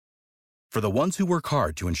For the ones who work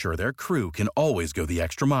hard to ensure their crew can always go the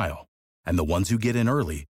extra mile, and the ones who get in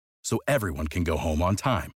early so everyone can go home on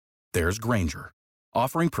time, there's Grainger,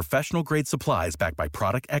 offering professional-grade supplies backed by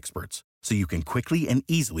product experts so you can quickly and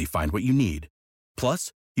easily find what you need.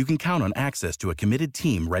 Plus, you can count on access to a committed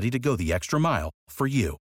team ready to go the extra mile for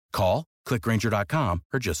you. Call, click Grainger.com,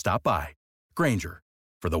 or just stop by. Grainger,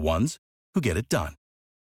 for the ones who get it done.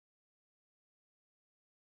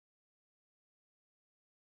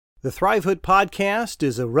 The Thrivehood podcast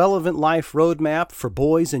is a relevant life roadmap for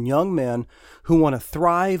boys and young men who want to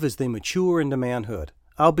thrive as they mature into manhood.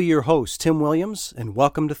 I'll be your host, Tim Williams, and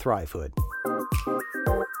welcome to Thrivehood.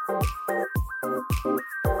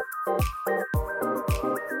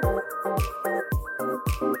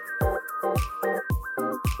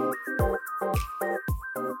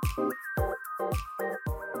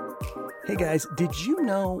 Hey guys, did you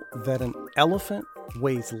know that an elephant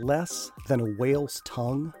weighs less than a whale's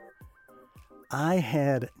tongue? I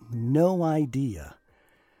had no idea.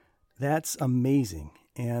 That's amazing.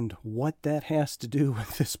 And what that has to do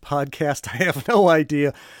with this podcast, I have no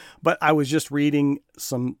idea. But I was just reading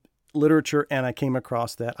some literature and I came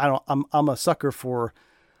across that. I'm a sucker for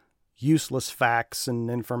useless facts and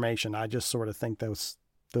information. I just sort of think those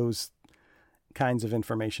kinds of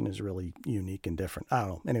information is really unique and different. I don't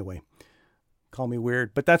know. Anyway, call me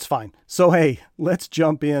weird, but that's fine. So, hey, let's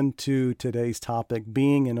jump into today's topic.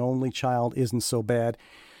 Being an only child isn't so bad.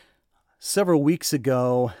 Several weeks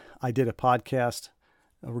ago, I did a podcast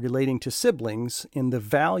relating to siblings and the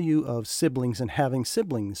value of siblings and having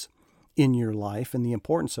siblings in your life and the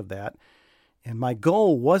importance of that. And my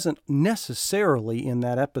goal wasn't necessarily in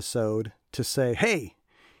that episode to say, hey,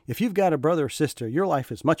 if you've got a brother or sister, your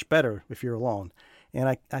life is much better if you're alone.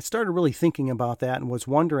 And I started really thinking about that and was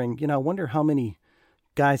wondering, I wonder how many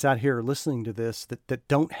guys out here are listening to this that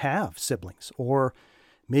don't have siblings, or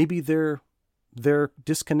maybe they're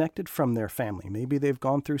disconnected from their family. Maybe they've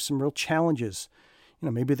gone through some real challenges.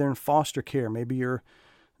 Maybe they're in foster care. Maybe your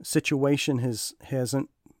situation hasn't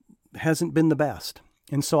been the best.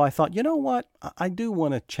 And so I thought, you know what? I do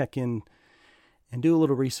want to check in and do a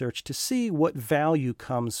little research to see what value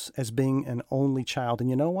comes as being an only child. And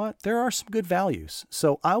you know what? There are some good values.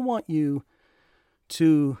 So I want you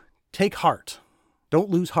to take heart. Don't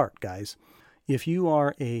lose heart, guys. If you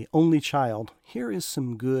are an only child, here is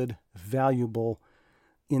some good, valuable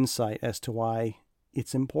insight as to why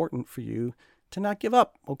it's important for you to not give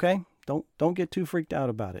up, okay? Don't get too freaked out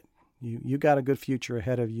about it. You got a good future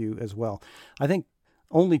ahead of you as well. I think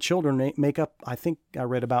only children make up, I think I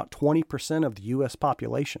read, about 20% of the U.S.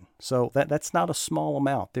 population. So that's not a small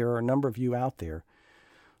amount. There are a number of you out there.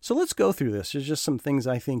 So let's go through this. There's just some things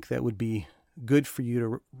I think that would be good for you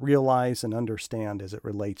to realize and understand as it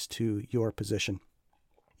relates to your position.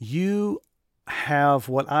 You have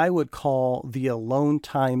what I would call the alone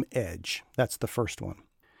time edge. That's the first one.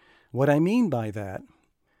 What I mean by that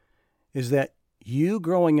is that you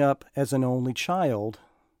growing up as an only child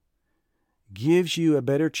gives you a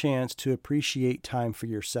better chance to appreciate time for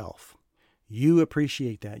yourself. You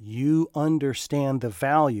appreciate that. You understand the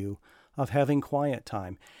value of having quiet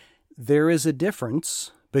time. There is a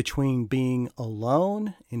difference between being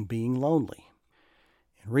alone and being lonely.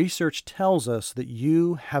 And research tells us that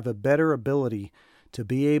you have a better ability to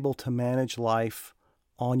be able to manage life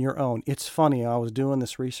on your own. It's funny, I was doing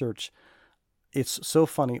this research. It's so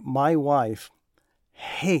funny. My wife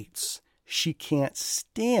she can't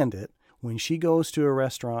stand it when she goes to a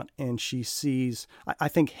restaurant and she sees, I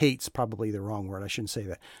think hate's probably the wrong word, I shouldn't say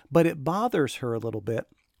that, but it bothers her a little bit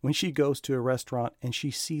when she goes to a restaurant and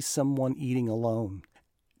she sees someone eating alone.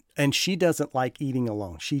 And she doesn't like eating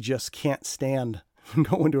alone. She just can't stand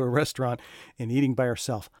going to a restaurant and eating by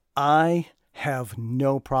herself. I have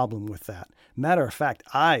no problem with that. Matter of fact,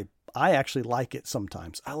 I actually like it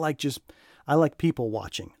sometimes. I like people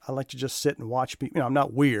watching. I like to just sit and watch people. I'm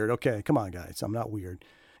not weird. Okay, come on, guys. I'm not weird.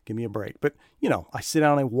 Give me a break. But, I sit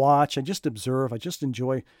down and I watch. I just observe. I just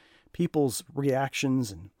enjoy people's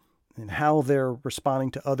reactions and how they're responding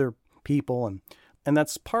to other people. And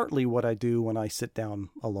that's partly what I do when I sit down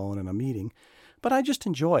alone in a meeting. But I just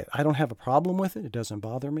enjoy it. I don't have a problem with it. It doesn't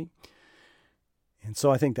bother me. And so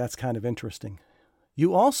I think that's kind of interesting.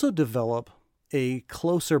 You also develop a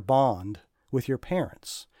closer bond with your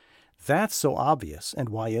parents. That's so obvious. And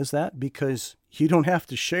why is that? Because you don't have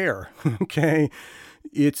to share, okay?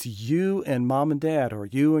 It's you and mom and dad, or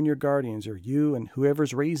you and your guardians, or you and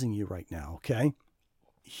whoever's raising you right now, okay?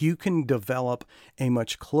 You can develop a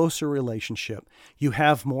much closer relationship. You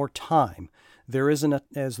have more time. There isn't,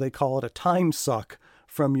 as they call it, a time suck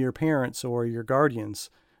from your parents or your guardians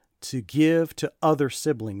to give to other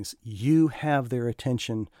siblings, you have their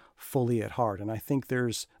attention fully at heart. And I think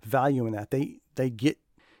there's value in that.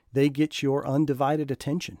 They get your undivided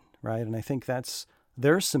attention, right? And I think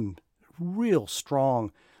there's some real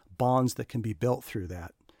strong bonds that can be built through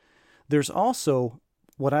that. There's also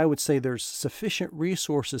what I would say there's sufficient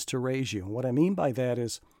resources to raise you. And what I mean by that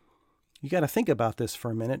is you got to think about this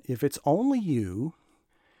for a minute. If it's only you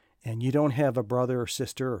and you don't have a brother or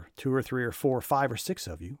sister or 2 or 3 or 4 or 5 or 6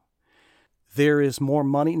 of you, there is more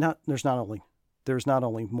money. There's not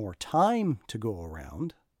only more time to go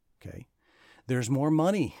around, okay? There's more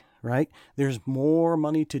money, right? There's more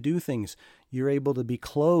money to do things. You're able to be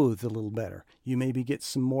clothed a little better. You maybe get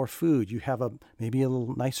some more food. You have maybe a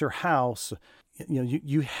little nicer house.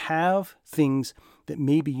 You have things that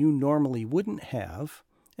maybe you normally wouldn't have.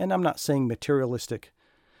 And I'm not saying materialistic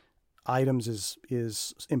items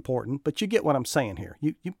is important, but you get what I'm saying here.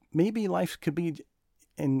 You maybe life could be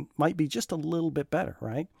and might be just a little bit better,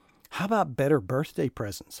 right? How about better birthday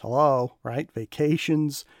presents? Hello, right?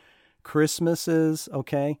 Vacations, Christmases,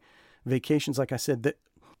 okay? Vacations, like I said,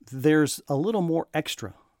 there's a little more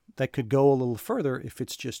extra that could go a little further if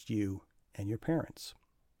it's just you and your parents.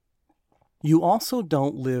 You also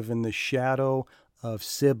don't live in the shadow of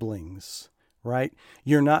siblings, right?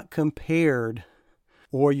 You're not compared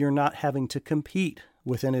or you're not having to compete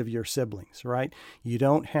with any of your siblings, right? You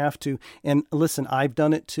don't have to. And listen, I've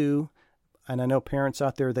done it too. And I know parents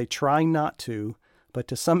out there, they try not to, but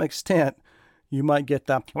to some extent, you might get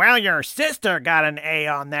the, well, your sister got an A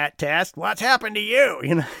on that test. What's happened to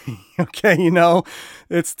you? Okay,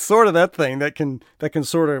 it's sort of that thing that can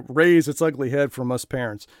sort of raise its ugly head from us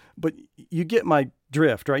parents. But you get my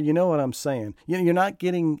drift, right? You know what I'm saying. You're not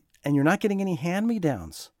getting any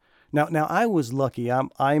hand-me-downs. Now I was lucky.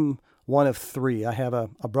 I'm one of 3. I have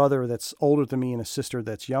a brother that's older than me and a sister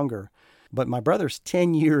that's younger. But my brother's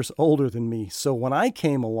 10 years older than me. So when I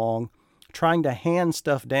came along, trying to hand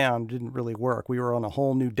stuff down didn't really work. We were on a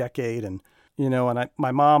whole new decade. And,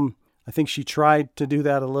 my mom, I think she tried to do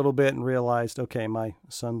that a little bit and realized, okay, my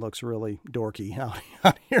son looks really dorky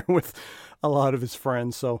out here with a lot of his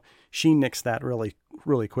friends. So she nixed that really,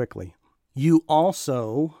 really quickly. You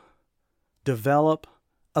also develop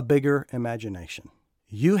a bigger imagination.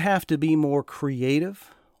 You have to be more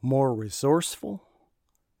creative, more resourceful.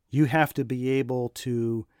 You have to be able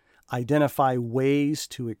to identify ways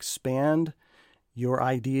to expand your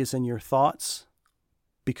ideas and your thoughts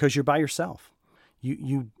because you're by yourself.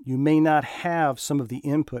 You may not have some of the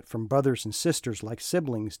input from brothers and sisters like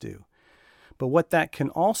siblings do. But what that can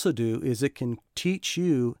also do is it can teach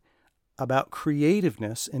you about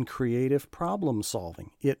creativeness and creative problem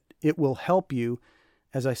solving. It will help you,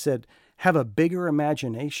 as I said, have a bigger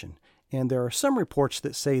imagination. And there are some reports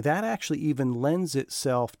that say that actually even lends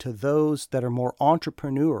itself to those that are more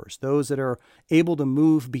entrepreneurs, those that are able to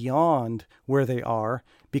move beyond where they are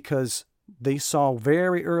because they saw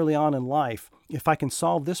very early on in life, if I can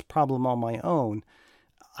solve this problem on my own,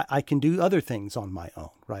 I can do other things on my own,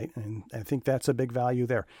 right? And I think that's a big value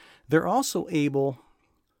there. They're also able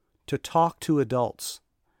to talk to adults.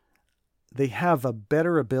 They have a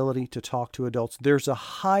better ability to talk to adults. There's a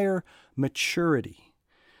higher maturity.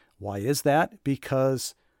 Why is that?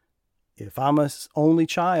 Because if I'm an only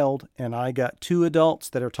child and I got 2 adults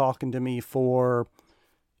that are talking to me for,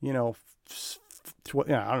 I don't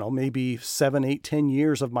know, maybe 7, 8, 10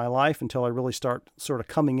 years of my life until I really start sort of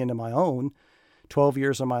coming into my own, 12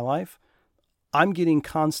 years of my life, I'm getting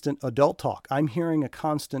constant adult talk. I'm hearing a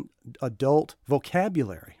constant adult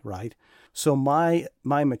vocabulary, right? So my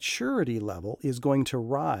maturity level is going to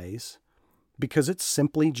rise because it's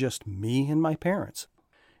simply just me and my parents.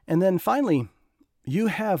 And then finally, you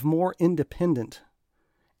have more independent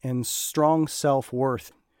and strong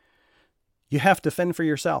self-worth. You have to fend for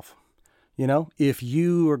yourself. If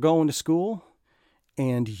you are going to school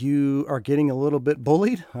and you are getting a little bit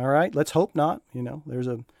bullied, all right, let's hope not. There's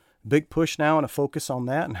a big push now and a focus on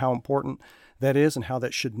that and how important that is and how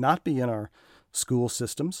that should not be in our school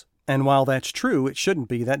systems. And while that's true, it shouldn't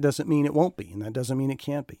be. That doesn't mean it won't be, and that doesn't mean it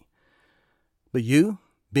can't be. But you,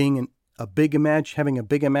 being having a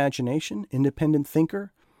big imagination, independent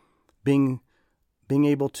thinker, being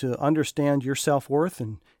able to understand your self-worth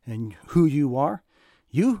and who you are,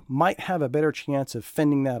 you might have a better chance of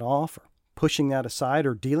fending that off or pushing that aside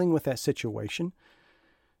or dealing with that situation.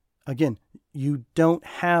 Again, you don't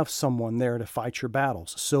have someone there to fight your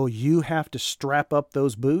battles. So you have to strap up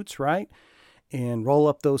those boots, right? And roll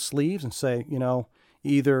up those sleeves and say,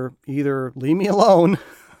 either leave me alone,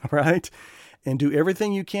 right? And do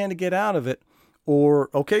everything you can to get out of it, or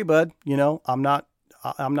okay, bud, I'm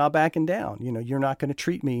not backing down. You're not going to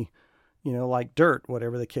treat me like dirt,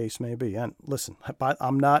 whatever the case may be. And listen,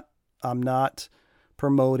 I'm not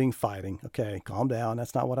promoting fighting. Okay, calm down.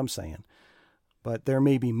 That's not what I'm saying. But there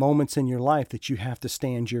may be moments in your life that you have to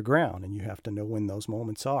stand your ground, and you have to know when those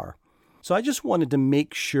moments are. So I just wanted to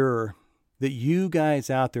make sure that you guys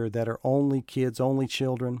out there that are only kids, only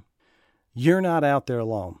children, you're not out there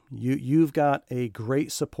alone. You've got a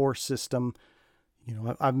great support system.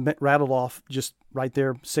 I've rattled off just right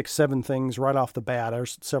there 6, 7 things right off the bat.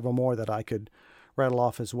 There's several more that I could rattle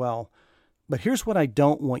off as well. But here's what I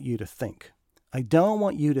don't want you to think. I don't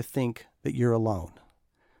want you to think that you're alone.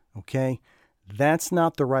 Okay? That's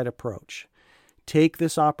not the right approach. Take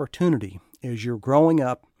this opportunity as you're growing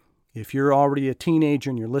up. If you're already a teenager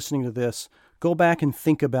and you're listening to this, go back and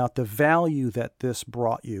think about the value that this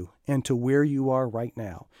brought you and to where you are right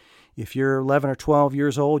now. If you're 11 or 12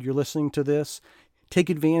 years old, you're listening to this, take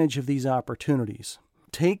advantage of these opportunities.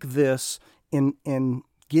 Take this and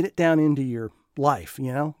get it down into your life,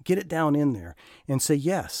 get it down in there and say,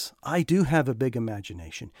 yes, I do have a big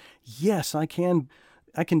imagination. Yes, I can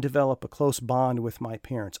develop a close bond with my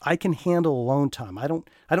parents. I can handle alone time. I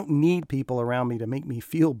don't need people around me to make me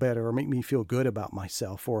feel better or make me feel good about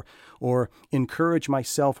myself or encourage my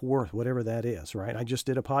self-worth, whatever that is, right? I just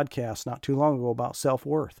did a podcast not too long ago about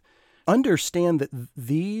self-worth. Understand that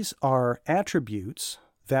these are attributes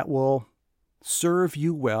that will serve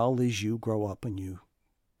you well as you grow up and you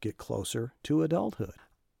get closer to adulthood.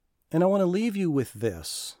 And I want to leave you with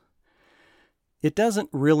this. It doesn't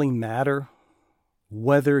really matter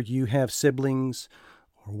whether you have siblings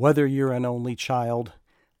or whether you're an only child.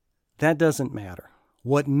 That doesn't matter.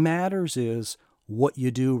 What matters is what you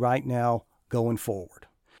do right now going forward.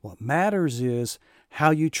 What matters is how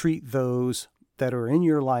you treat those that are in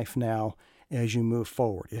your life now as you move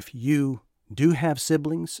forward. If you do have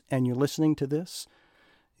siblings and you're listening to this,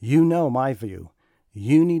 you know my view.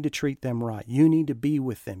 You need to treat them right. You need to be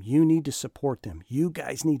with them. You need to support them. You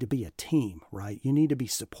guys need to be a team, right? You need to be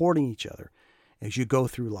supporting each other as you go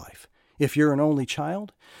through life. If you're an only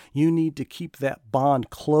child, you need to keep that bond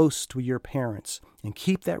close to your parents and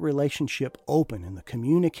keep that relationship open and the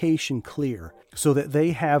communication clear so that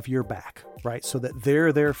they have your back, right? So that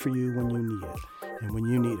they're there for you when you need it and when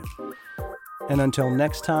you need them. And until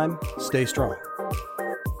next time, stay strong.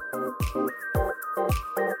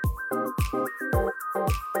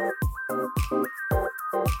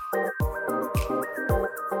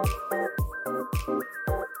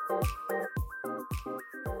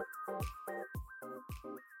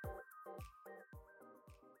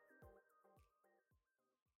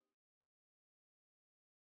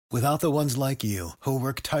 Without the ones like you, who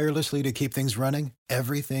work tirelessly to keep things running,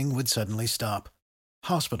 everything would suddenly stop.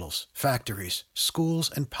 Hospitals, factories,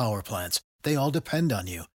 schools, and power plants, they all depend on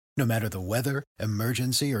you. No matter the weather,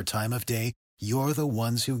 emergency, or time of day, you're the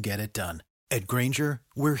ones who get it done. At Grainger,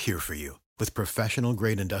 we're here for you with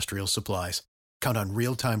professional-grade industrial supplies. Count on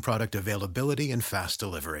real-time product availability and fast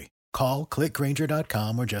delivery. Call, click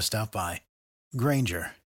Grainger.com, or just stop by.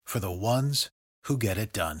 Grainger, for the ones who get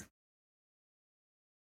it done.